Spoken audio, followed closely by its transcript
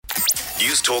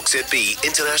News Talk ZB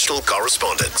international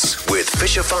correspondents with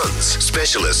Fisher Funds,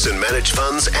 specialists in managed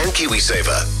funds and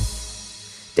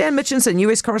KiwiSaver. Dan Mitchinson,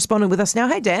 US correspondent with us now.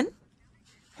 Hey, Dan.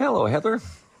 Hello, Heather.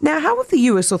 Now, how have the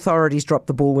US authorities dropped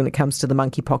the ball when it comes to the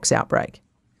monkeypox outbreak?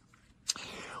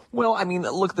 Well, I mean,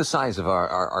 look at the size of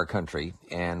our country,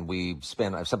 and we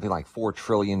spend something like $4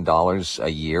 trillion a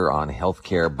year on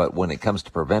healthcare. But when it comes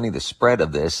to preventing the spread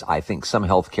of this, I think some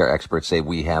healthcare experts say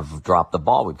we have dropped the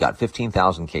ball. We've got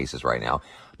 15,000 cases right now,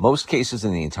 most cases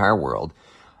in the entire world.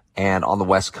 And on the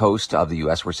west coast of the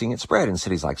U.S., we're seeing it spread in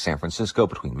cities like San Francisco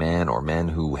between men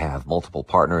who have multiple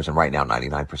partners. And right now,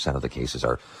 99% of the cases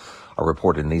are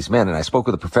reported in these men. And I spoke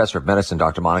with a professor of medicine,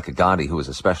 Dr. Monica Gandhi, who is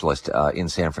a specialist in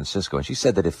San Francisco. And she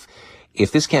said that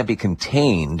if this can't be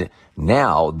contained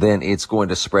now, then it's going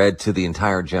to spread to the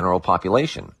entire general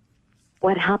population.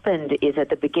 What happened is at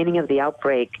the beginning of the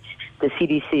outbreak, the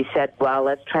CDC said, well,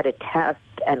 let's try to test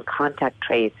and contact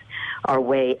trace our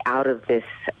way out of this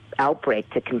outbreak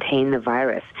to contain the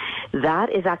virus.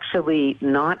 That is actually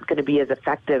not going to be as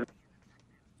effective.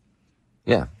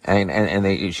 Yeah,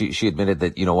 and she admitted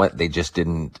that, you know what, they just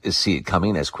didn't see it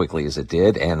coming as quickly as it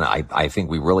did, and I think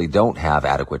we really don't have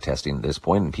adequate testing at this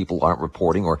point, and people aren't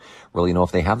reporting or really know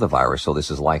if they have the virus, so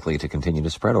this is likely to continue to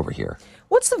spread over here.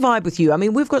 What's the vibe with you? I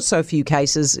mean, we've got so few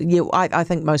cases. I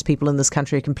think most people in this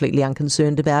country are completely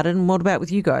unconcerned about it, and what about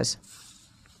with you guys?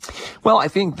 Well, I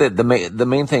think that the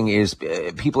main thing is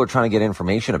people are trying to get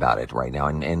information about it right now,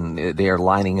 and they are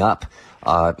lining up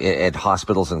at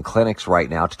hospitals and clinics right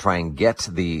now to try and get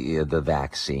the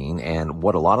vaccine. And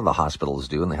what a lot of the hospitals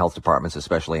do, and the health departments,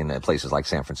 especially in places like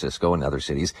San Francisco and other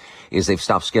cities, is they've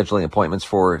stopped scheduling appointments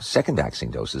for second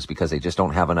vaccine doses because they just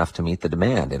don't have enough to meet the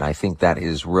demand. And I think that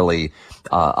is really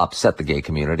upset the gay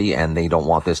community, and they don't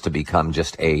want this to become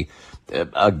just a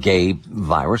gay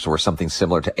virus or something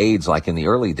similar to AIDS like in the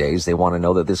early days. They want to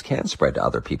know that this can spread to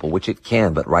other people, which it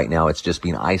can, but right now it's just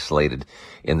being isolated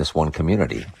in this one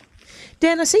community.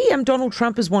 Dan, I see Donald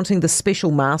Trump is wanting the special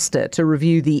master to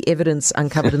review the evidence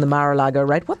uncovered in the Mar-a-Lago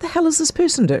raid. What the hell does this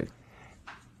person do?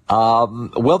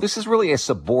 Well, this is really a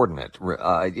subordinate.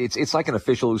 It's like an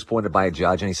official who's appointed by a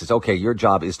judge, and he says, okay, your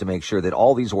job is to make sure that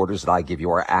all these orders that I give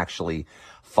you are actually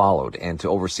followed, and to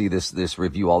oversee this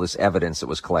review, all this evidence that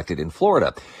was collected in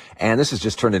Florida. And this has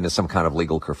just turned into some kind of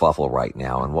legal kerfuffle right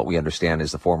now. And what we understand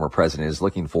is the former president is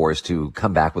looking for is to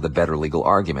come back with a better legal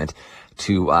argument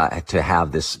to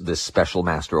have this special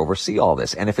master oversee all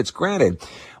this. And if it's granted,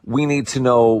 we need to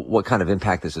know what kind of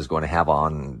impact this is going to have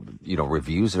on,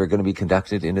 reviews that are going to be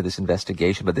conducted into this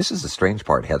investigation. But this is the strange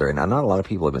part, Heather, and not a lot of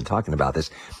people have been talking about this.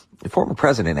 The former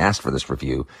president asked for this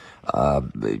review,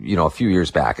 a few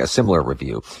years back, a similar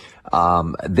review.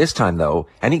 This time, though,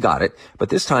 and he got it, but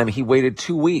this time he waited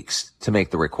 2 weeks to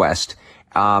make the request.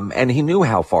 And he knew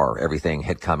how far everything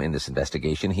had come in this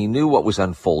investigation. He knew what was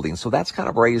unfolding. So that's kind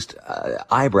of raised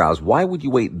eyebrows. Why would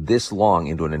you wait this long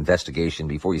into an investigation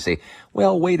before you say,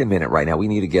 well, wait a minute right now. We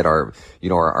need to get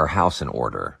our house in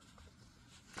order.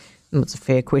 It's a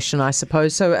fair question, I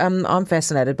suppose. So I'm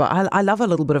fascinated, but I love a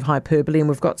little bit of hyperbole, and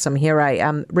we've got some here,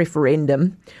 a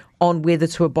referendum on whether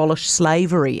to abolish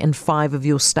slavery in 5 of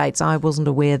your states. I wasn't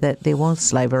aware that there was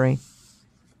slavery.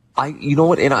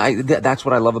 That's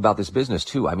what I love about this business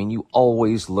too. I mean, you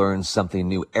always learn something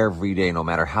new every day, no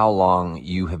matter how long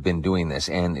you have been doing this.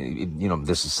 And,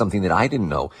 this is something that I didn't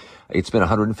know. It's been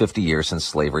 150 years since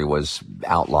slavery was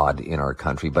outlawed in our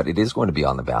country, but it is going to be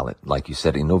on the ballot, like you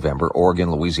said, in November.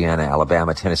 Oregon, Louisiana,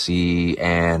 Alabama, Tennessee,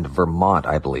 and Vermont,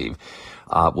 I believe,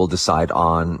 will decide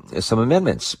on some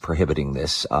amendments prohibiting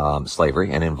this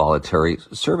slavery and involuntary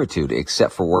servitude,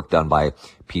 except for work done by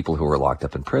people who are locked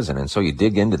up in prison. And so you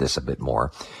dig into this a bit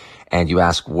more, and you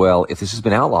ask, well, if this has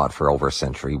been outlawed for over a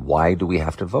century, why do we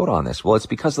have to vote on this? Well, it's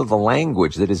because of the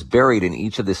language that is buried in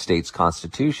each of the state's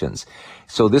constitutions.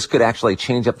 So this could actually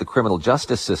change up the criminal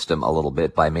justice system a little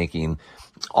bit by making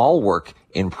all work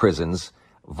in prisons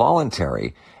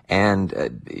voluntary.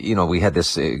 And, we had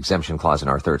this exemption clause in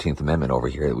our 13th Amendment over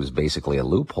here. It was basically a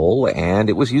loophole, and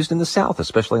it was used in the South,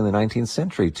 especially in the 19th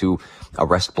century, to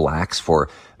arrest blacks for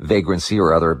vagrancy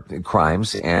or other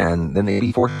crimes, and then they'd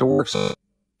be forced to work. So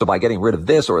by getting rid of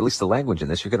this, or at least the language in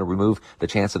this, you're going to remove the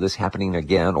chance of this happening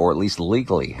again, or at least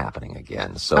legally happening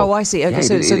again. So, I see. Okay,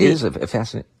 yeah, it is a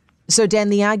fascinating. So, Dan,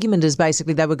 the argument is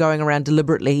basically they were going around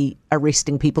deliberately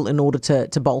arresting people in order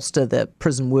to bolster the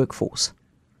prison workforce.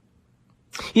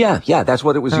 Yeah, that's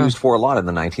what it was used for a lot in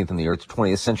the 19th and the early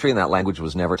 20th century, and that language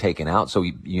was never taken out. So,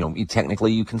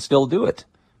 technically you can still do it.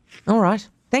 All right.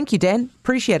 Thank you, Dan.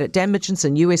 Appreciate it. Dan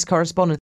Mitchinson, US correspondent.